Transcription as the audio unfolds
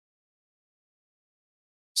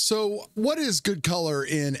So what is good color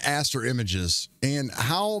in Astro images, and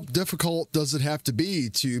how difficult does it have to be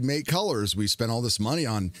to make colors? We spend all this money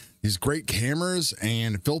on these great cameras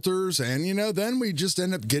and filters, and then we just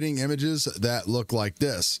end up getting images that look like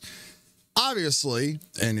this. Obviously,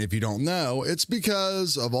 and if you don't know, it's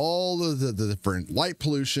because of all of the different light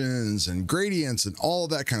pollutions and gradients and all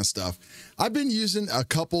of that kind of stuff. I've been using a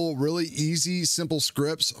couple really easy, simple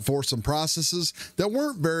scripts for some processes that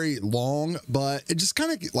weren't very long, but it just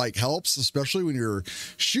kind of like helps, especially when you're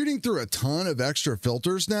shooting through a ton of extra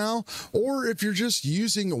filters now, or if you're just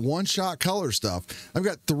using one-shot color stuff. I've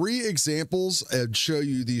got 3 examples and show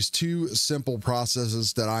you these 2 simple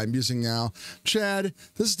processes that I'm using now. Chad,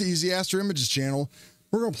 this is the Easy Astro Images channel.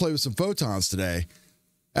 We're going to play with some photons today.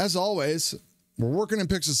 As always, we're working in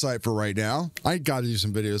Pixinsight for right now. I got to do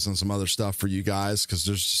some videos on some other stuff for you guys because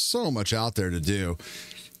there's so much out there to do.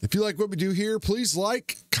 If you like what we do here, please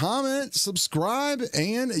like, comment, subscribe,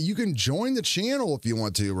 and you can join the channel if you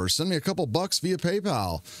want to, or send me a couple bucks via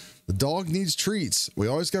PayPal. The dog needs treats. We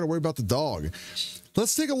always got to worry about the dog.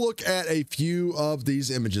 Let's take a look at a few of these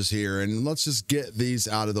images here, and let's just get these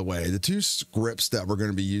out of the way. The 2 scripts that we're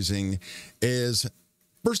going to be using is,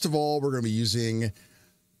 first of all, we're going to be using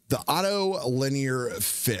the auto linear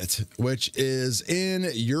fit, which is in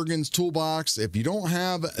Jurgen's toolbox. If you don't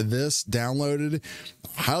have this downloaded,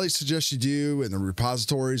 I highly suggest you do in the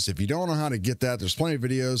repositories. If you don't know how to get that, there's plenty of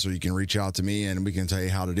videos, or you can reach out to me and we can tell you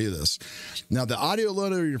how to do this. Now, the audio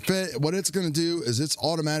linear fit, what it's going to do is it's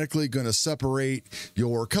automatically going to separate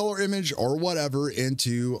your color image or whatever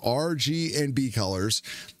into R, G, and B colors.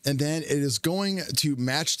 And then it is going to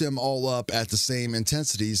match them all up at the same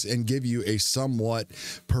intensities and give you a somewhat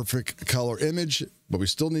perfect color image, but we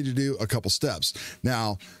still need to do a couple steps.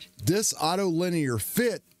 Now, this auto linear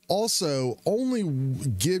fit also only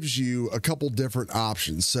gives you a couple different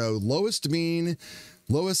options. So lowest mean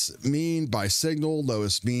by signal,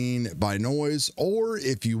 lowest mean by noise, or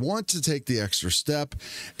if you want to take the extra step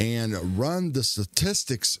and run the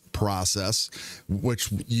statistics process,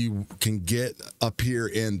 which you can get up here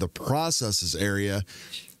in the processes area,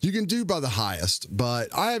 you can do by the highest, but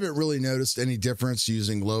I haven't really noticed any difference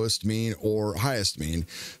using lowest mean or highest mean.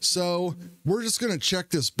 So we're just going to check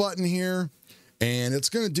this button here, and it's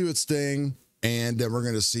going to do its thing, and then we're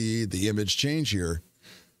going to see the image change here.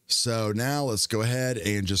 So now let's go ahead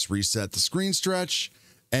and just reset the screen stretch.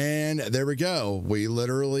 And there we go. We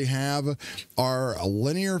literally have our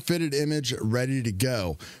linear fitted image ready to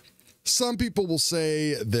go. Some people will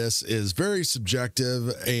say this is very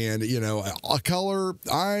subjective, and a color.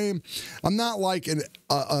 I'm not like an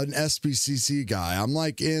SPCC guy. I'm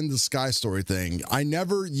like in the Sky Story thing. I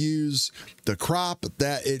never use the crop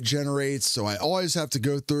that it generates, so I always have to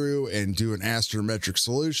go through and do an astrometric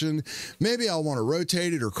solution. Maybe I'll want to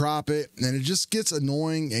rotate it or crop it, and it just gets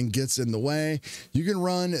annoying and gets in the way. You can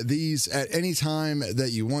run these at any time that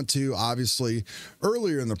you want to. Obviously,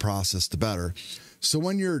 earlier in the process, the better. So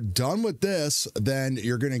when you're done with this, then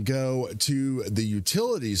you're going to go to the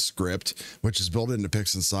utilities script, which is built into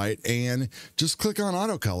Pixinsight, and just click on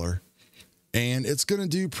auto color. And it's going to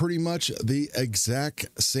do pretty much the exact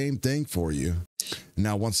same thing for you.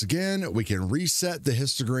 Now, once again, we can reset the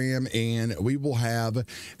histogram and we will have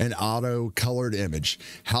an auto colored image.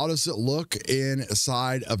 How does it look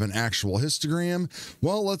inside of an actual histogram?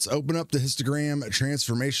 Well, let's open up the histogram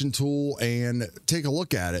transformation tool and take a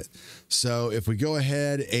look at it. So if we go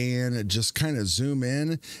ahead and just kind of zoom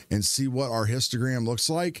in and see what our histogram looks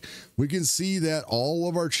like, we can see that all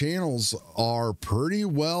of our channels are pretty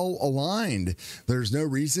well aligned. There's no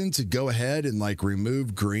reason to go ahead and like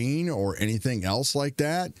remove green or anything else like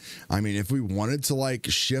that. I mean, if we wanted to like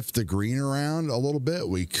shift the green around a little bit,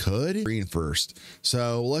 we could. Green first.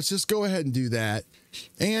 So let's just go ahead and do that.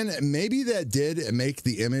 And maybe that did make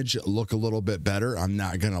the image look a little bit better. I'm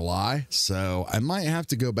not going to lie. So I might have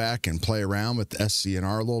to go back and play around with the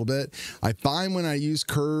SCNR a little bit. I find when I use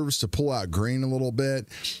curves to pull out green a little bit,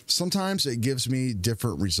 sometimes it gives me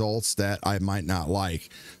different results that I might not like.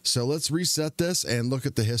 So let's reset this and look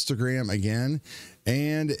at the histogram again.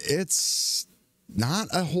 And it's not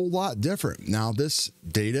a whole lot different. Now, this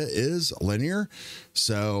data is linear.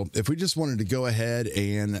 So if we just wanted to go ahead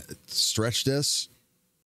and stretch this,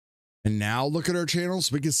 and now look at our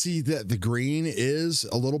channels, we can see that the green is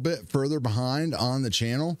a little bit further behind on the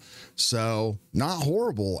channel. So not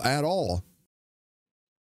horrible at all.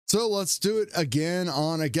 So let's do it again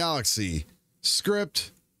on a Galaxy.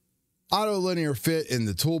 Script, auto linear fit in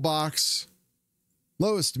the toolbox,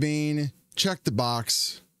 lowest mean, check the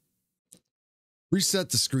box, reset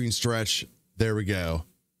the screen stretch. There we go.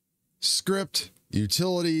 Script,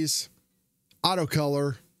 utilities, auto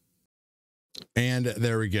color. And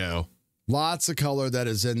there we go. Lots of color that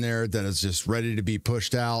is in there that is just ready to be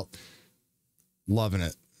pushed out. Loving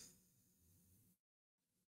it.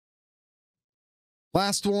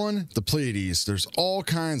 Last one, the Pleiades. There's all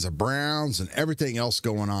kinds of browns and everything else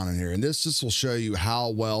going on in here. And this just will show you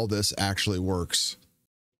how well this actually works.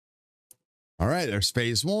 All right, there's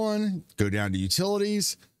phase one. Go down to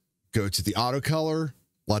utilities, go to the auto color,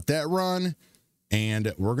 let that run.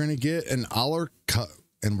 And we're going to get an auto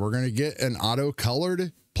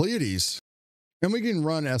colored Pleiades. And we can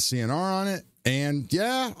run SCNR on it. And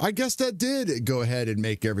yeah, I guess that did go ahead and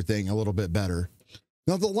make everything a little bit better.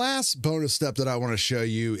 Now, the last bonus step that I want to show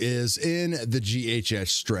you is in the GHS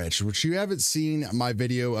stretch, which you haven't seen my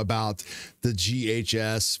video about the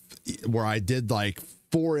GHS where I did like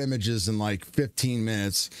 4 images in like 15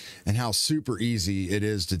 minutes and how super easy it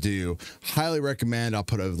is to do. Highly recommend. I'll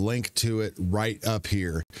put a link to it right up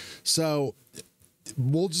here. So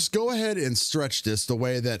we'll just go ahead and stretch this the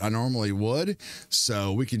way that I normally would.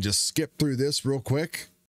 So we can just skip through this real quick.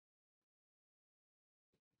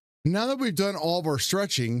 Now that we've done all of our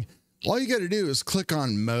stretching, all you got to do is click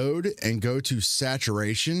on mode and go to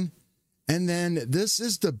saturation. And then this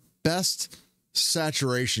is the best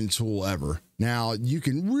saturation tool ever. Now you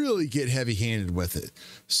can really get heavy handed with it.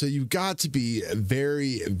 So you've got to be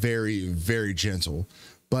very, very, very gentle.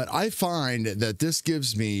 But I find that this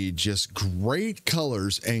gives me just great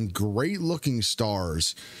colors and great looking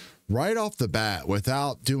stars right off the bat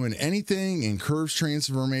without doing anything in curves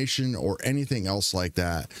transformation or anything else like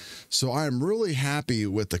that. So I'm really happy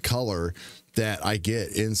with the color that I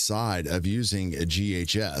get inside of using a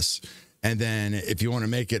GHS. And then if you want to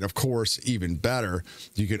make it, of course, even better,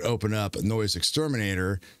 you could open up a noise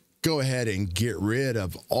exterminator, go ahead and get rid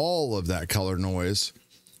of all of that color noise,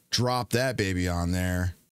 drop that baby on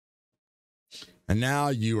there. And now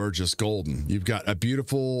you are just golden. You've got a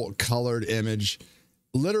beautiful colored image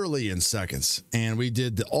literally in seconds. And we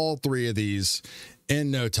did all 3 of these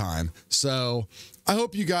in no time. So I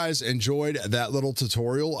hope you guys enjoyed that little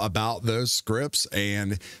tutorial about those scripts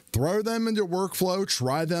and throw them into workflow,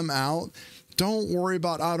 try them out. Don't worry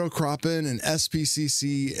about auto cropping and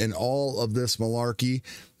SPCC and all of this malarkey.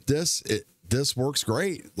 This works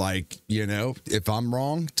great. Like, you know, if I'm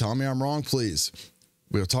wrong, tell me I'm wrong, please.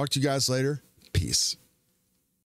 We'll talk to you guys later. Peace.